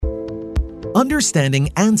Understanding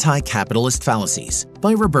Anti-Capitalist Fallacies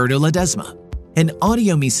by Roberto Ledezma, an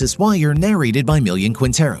audio Mises Wire narrated by Millian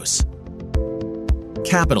Quinteros.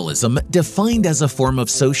 Capitalism, defined as a form of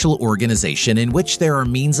social organization in which there are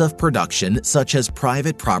means of production such as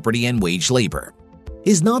private property and wage labor,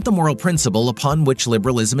 is not the moral principle upon which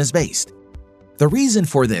liberalism is based. The reason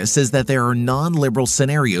for this is that there are non-liberal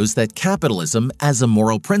scenarios that capitalism as a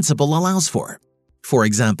moral principle allows for. For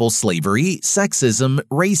example, slavery, sexism,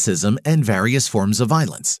 racism, and various forms of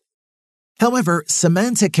violence. However,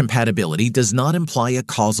 semantic compatibility does not imply a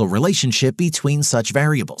causal relationship between such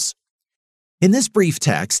variables. In this brief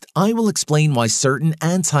text, I will explain why certain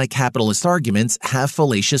anti-capitalist arguments have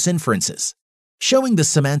fallacious inferences, showing the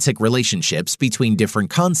semantic relationships between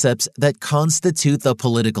different concepts that constitute the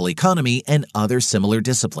political economy and other similar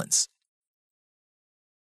disciplines.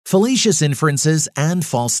 Fallacious inferences and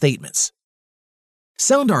false statements.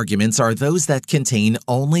 Sound arguments are those that contain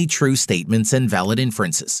only true statements and valid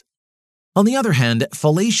inferences. On the other hand,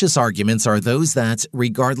 fallacious arguments are those that,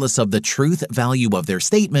 regardless of the truth value of their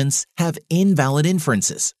statements, have invalid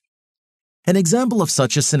inferences. An example of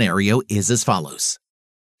such a scenario is as follows.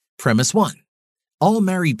 Premise 1. All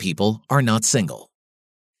married people are not single.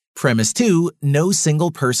 Premise 2. No single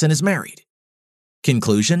person is married.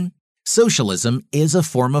 Conclusion. Socialism is a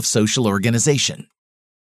form of social organization.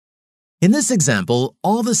 In this example,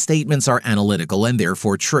 all the statements are analytical and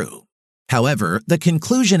therefore true. However, the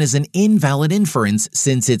conclusion is an invalid inference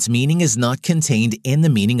since its meaning is not contained in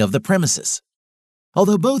the meaning of the premises.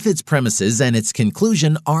 Although both its premises and its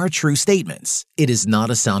conclusion are true statements, it is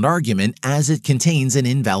not a sound argument as it contains an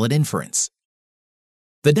invalid inference.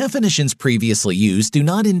 The definitions previously used do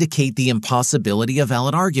not indicate the impossibility of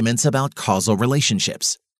valid arguments about causal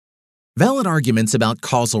relationships. Valid arguments about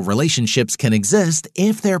causal relationships can exist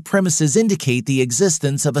if their premises indicate the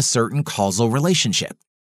existence of a certain causal relationship,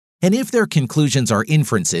 and if their conclusions are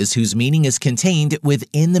inferences whose meaning is contained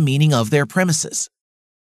within the meaning of their premises.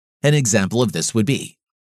 An example of this would be: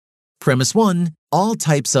 Premise 1, all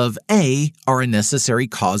types of A are a necessary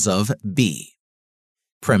cause of B.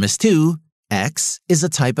 Premise 2, X is a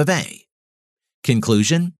type of A.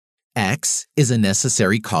 Conclusion, X is a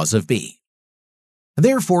necessary cause of B.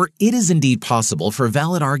 Therefore, it is indeed possible for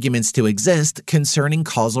valid arguments to exist concerning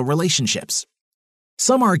causal relationships.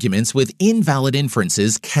 Some arguments with invalid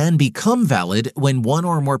inferences can become valid when one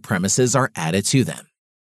or more premises are added to them.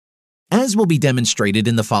 As will be demonstrated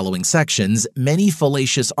in the following sections, many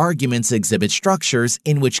fallacious arguments exhibit structures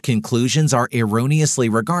in which conclusions are erroneously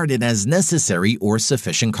regarded as necessary or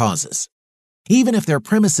sufficient causes, even if their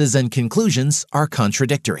premises and conclusions are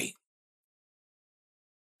contradictory.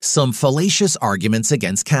 Some fallacious arguments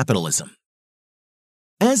against capitalism.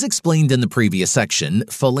 As explained in the previous section,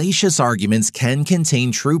 fallacious arguments can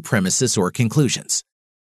contain true premises or conclusions.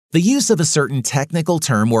 The use of a certain technical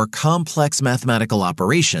term or complex mathematical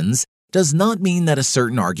operations does not mean that a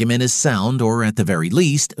certain argument is sound or, at the very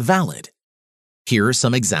least, valid. Here are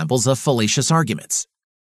some examples of fallacious arguments.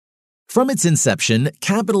 From its inception,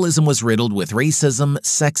 capitalism was riddled with racism,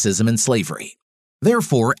 sexism, and slavery.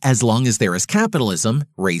 Therefore, as long as there is capitalism,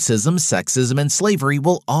 racism, sexism, and slavery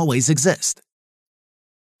will always exist.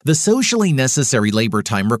 The socially necessary labor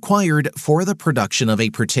time required for the production of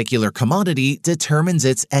a particular commodity determines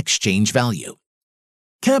its exchange value.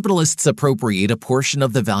 Capitalists appropriate a portion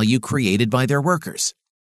of the value created by their workers.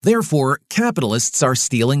 Therefore, capitalists are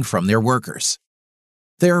stealing from their workers.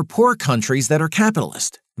 There are poor countries that are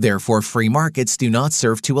capitalist. Therefore, free markets do not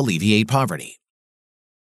serve to alleviate poverty.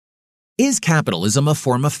 Is capitalism a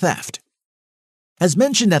form of theft? As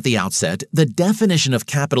mentioned at the outset, the definition of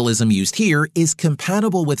capitalism used here is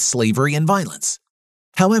compatible with slavery and violence.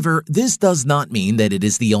 However, this does not mean that it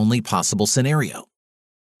is the only possible scenario.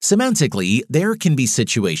 Semantically, there can be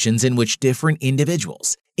situations in which different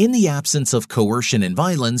individuals, in the absence of coercion and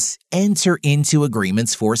violence, enter into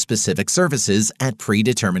agreements for specific services at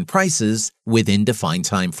predetermined prices within defined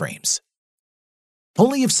timeframes.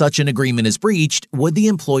 Only if such an agreement is breached would the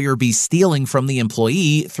employer be stealing from the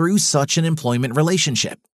employee through such an employment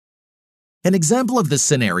relationship. An example of this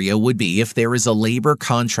scenario would be if there is a labor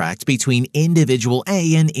contract between individual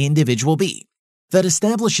A and individual B that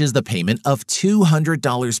establishes the payment of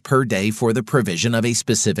 $200 per day for the provision of a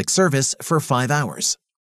specific service for 5 hours.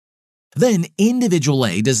 Then individual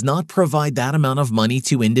A does not provide that amount of money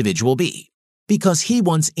to individual B, because he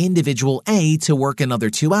wants individual A to work another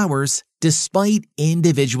 2 hours despite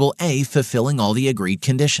individual A fulfilling all the agreed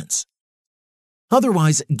conditions.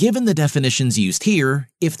 Otherwise, given the definitions used here,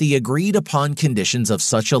 if the agreed upon conditions of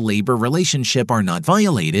such a labor relationship are not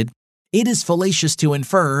violated, it is fallacious to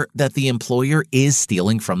infer that the employer is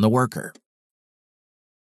stealing from the worker.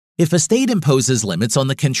 If a state imposes limits on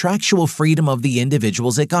the contractual freedom of the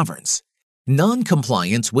individuals it governs,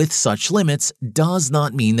 non-compliance with such limits does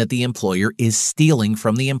not mean that the employer is stealing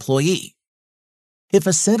from the employee. If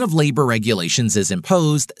a set of labor regulations is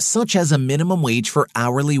imposed, such as a minimum wage for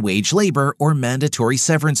hourly wage labor or mandatory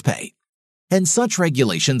severance pay, and such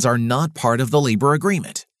regulations are not part of the labor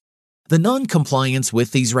agreement, the non-compliance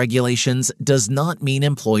with these regulations does not mean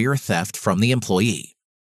employer theft from the employee.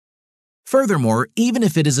 Furthermore, even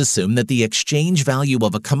if it is assumed that the exchange value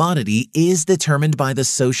of a commodity is determined by the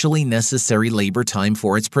socially necessary labor time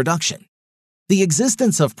for its production, the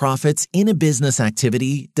existence of profits in a business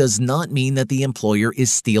activity does not mean that the employer is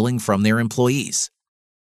stealing from their employees.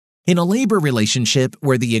 In a labor relationship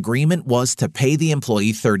where the agreement was to pay the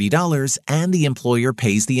employee $30 and the employer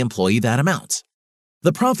pays the employee that amount,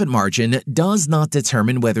 the profit margin does not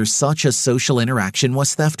determine whether such a social interaction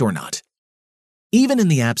was theft or not. Even in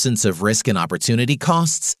the absence of risk and opportunity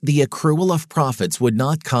costs, the accrual of profits would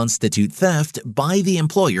not constitute theft by the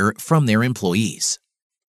employer from their employees.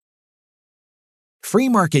 Free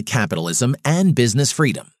market capitalism and business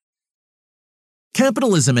freedom.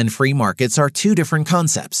 Capitalism and free markets are two different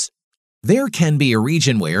concepts. There can be a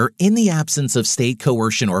region where, in the absence of state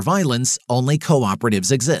coercion or violence, only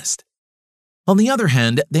cooperatives exist. On the other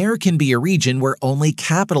hand, there can be a region where only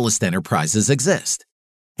capitalist enterprises exist.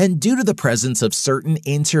 And due to the presence of certain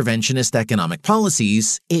interventionist economic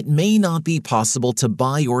policies, it may not be possible to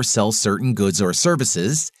buy or sell certain goods or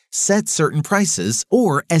services, set certain prices,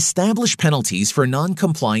 or establish penalties for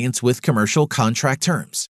non-compliance with commercial contract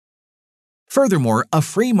terms. Furthermore, a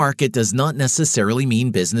free market does not necessarily mean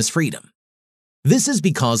business freedom. This is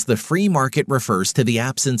because the free market refers to the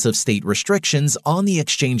absence of state restrictions on the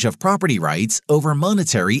exchange of property rights over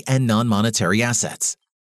monetary and non-monetary assets,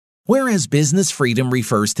 whereas business freedom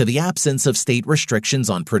refers to the absence of state restrictions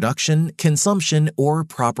on production, consumption, or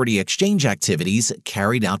property exchange activities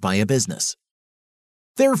carried out by a business.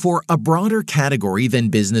 Therefore, a broader category than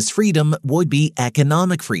business freedom would be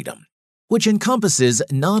economic freedom, which encompasses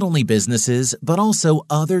not only businesses but also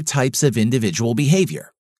other types of individual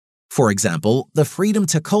behavior. For example, the freedom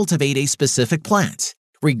to cultivate a specific plant,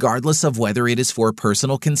 regardless of whether it is for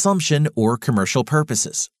personal consumption or commercial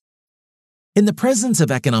purposes. In the presence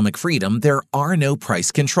of economic freedom, there are no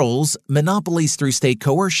price controls, monopolies through state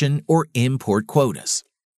coercion, or import quotas.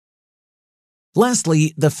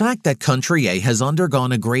 Lastly, the fact that country A has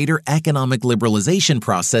undergone a greater economic liberalization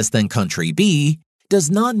process than country B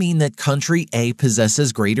does not mean that country A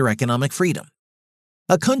possesses greater economic freedom.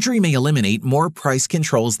 A country may eliminate more price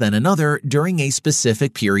controls than another during a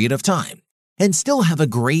specific period of time, and still have a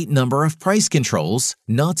great number of price controls,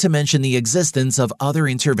 not to mention the existence of other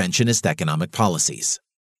interventionist economic policies.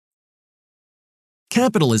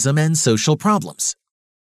 Capitalism and social problems.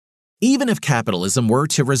 Even if capitalism were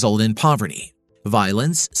to result in poverty,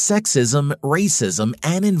 violence, sexism, racism,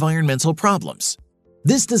 and environmental problems,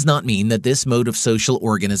 this does not mean that this mode of social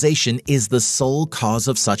organization is the sole cause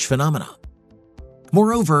of such phenomena.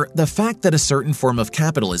 Moreover, the fact that a certain form of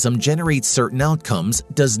capitalism generates certain outcomes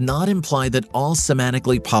does not imply that all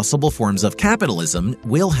semantically possible forms of capitalism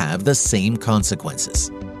will have the same consequences.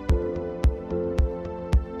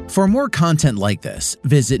 For more content like this,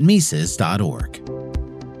 visit Mises.org.